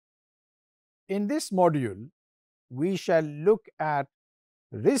In this module, we shall look at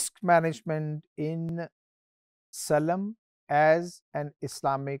risk management in Salam as an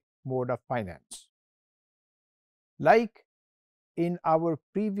Islamic mode of finance. Like in our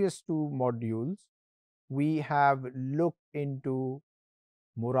previous two modules, we have looked into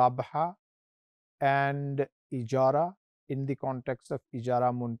Murabaha and Ijara in the context of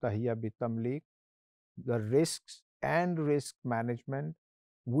Ijara Muntahiya Bitamlik, the risks and risk management.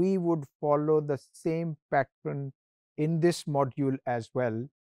 We would follow the same pattern in this module as well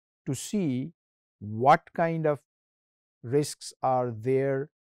to see what kind of risks are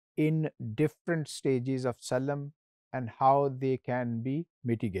there in different stages of Salam and how they can be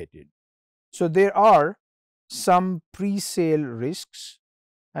mitigated. So, there are some pre-sale risks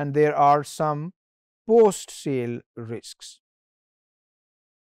and there are some post-sale risks.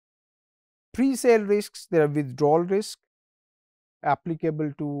 Pre-sale risks, there are withdrawal risk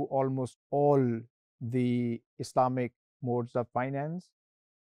applicable to almost all the Islamic modes of finance,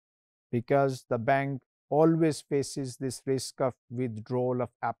 because the bank always faces this risk of withdrawal of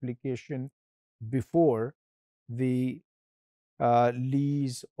application before the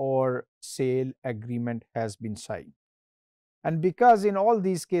lease or sale agreement has been signed. And because in all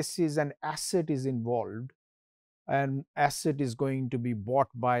these cases an asset is involved, an asset is going to be bought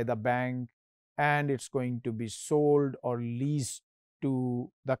by the bank and it's going to be sold or leased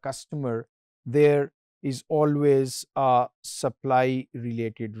to the customer, there is always a supply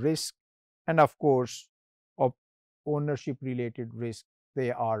related risk, and of course of ownership related risk,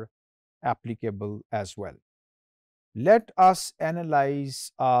 they are applicable as well. Let us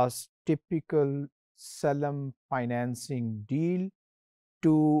analyze a typical Salam financing deal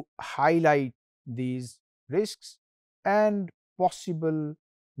to highlight these risks and possible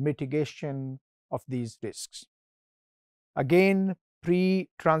mitigation of these risks. Again,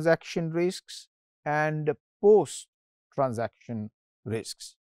 pre-transaction risks and post-transaction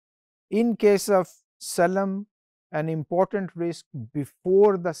risks. In case of Salam, an important risk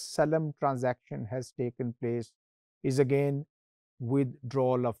before the Salam transaction has taken place is again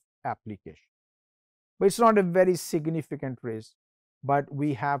withdrawal of application. But it's not a very significant risk, but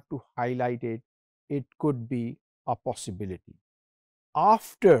we have to highlight it. It could be a possibility.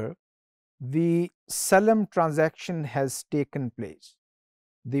 After the Salam transaction has taken place,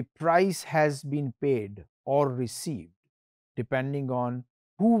 the price has been paid or received, depending on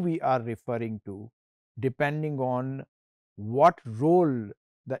who we are referring to, depending on what role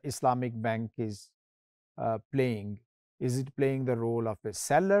the Islamic bank is playing. Is it playing the role of a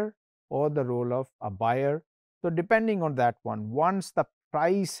seller or the role of a buyer? So, depending on that one, once the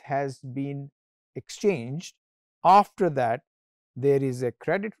price has been exchanged, after that there is a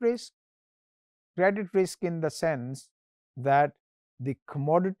credit risk. Credit risk in the sense that the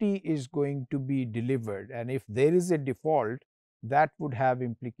commodity is going to be delivered, and if there is a default, that would have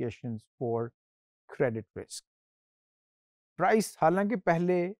implications for credit risk. Price हालांकि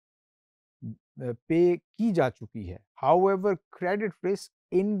पहले पे की जा चुकी है, however credit risk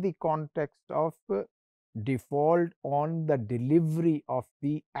in the context of default on the delivery of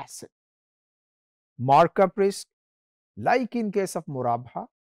the asset. Markup risk, like in case of मुराबहा,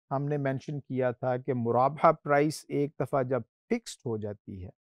 हमने mention किया था कि मुराबहा प्राइस एक दफ़ा जब फिक्स्ड हो जाती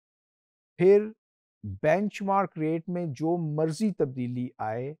है, फिर बेंचमार्क रेट में जो मर्जी तब्दीली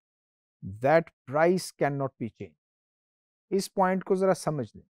आए, that price can not be change. इस पॉइंट को ज़रा समझ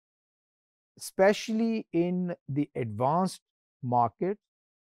लें. Especially in the advanced market,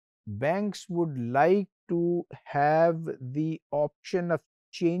 banks would like to have the option of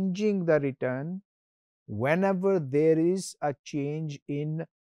changing the return whenever there is a change in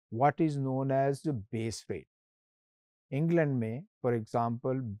what is known as the base rate. England में, for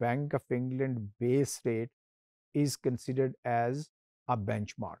example, Bank of England base rate is considered as a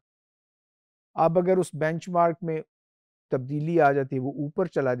benchmark. अब अगर उस benchmark में तब्दीली आ जाती है, वो ऊपर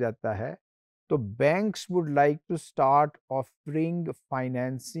चला जाता है, तो banks would like to start offering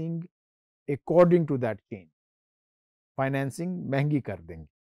financing according to that change. Financing महंगी कर देंगे.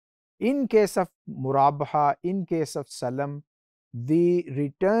 In case of Murabaha, in case of Salam, the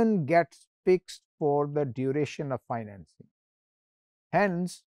return gets fixed for the duration of financing.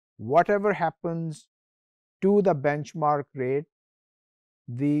 Hence, whatever happens to the benchmark rate,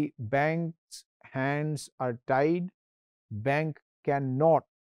 the bank's hands are tied. Bank cannot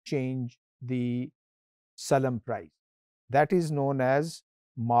change the Salam price. That is known as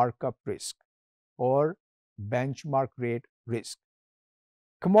markup risk or benchmark rate risk.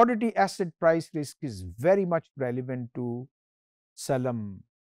 Commodity asset price risk is very much relevant to Salam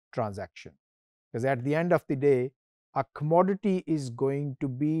transaction, because at the end of the day, a commodity is going to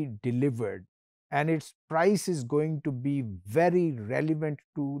be delivered and its price is going to be very relevant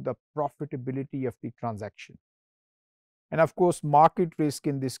to the profitability of the transaction. And of course, market risk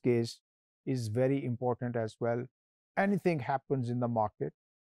in this case is very important as well. Anything happens in the market,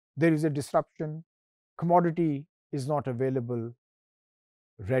 there is a disruption, commodity is not available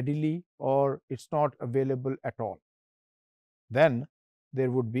readily or it's not available at all, then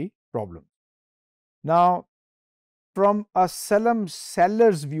there would be problems. Now, from a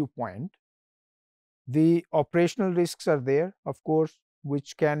seller's viewpoint, the operational risks are there, of course,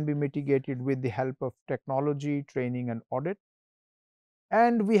 which can be mitigated with the help of technology, training, and audit.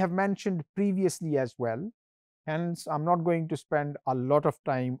 And we have mentioned previously as well, hence I'm not going to spend a lot of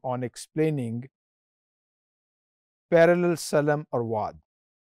time on explaining parallel salam or wad.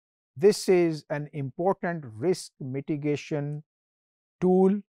 This is an important risk mitigation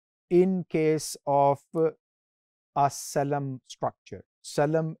tool in case of a salam structure,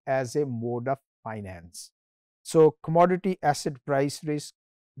 salam as a mode of finance. So, commodity asset price risk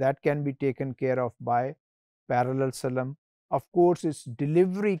that can be taken care of by parallel salam. Of course, its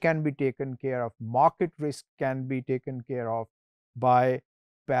delivery can be taken care of, market risk can be taken care of by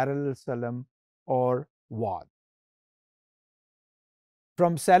parallel salam or wad.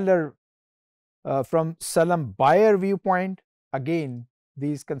 From from salam buyer viewpoint, again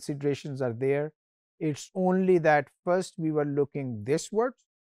these considerations are there. It's only that first we were looking thiswards,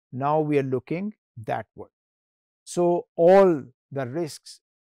 now we are looking thatward. So, all the risks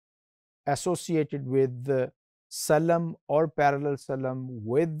associated with the salam or parallel salam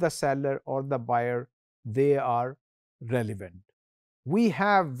with the seller or the buyer, they are relevant. We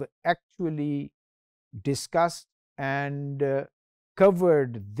have actually discussed and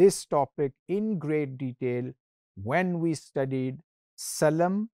covered this topic in great detail when we studied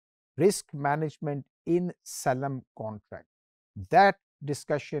salam, risk management in salam contract. That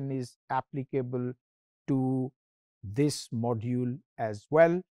discussion is applicable to this module as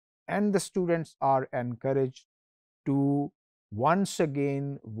well, and the students are encouraged to once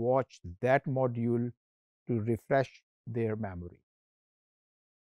again watch that module to refresh their memory.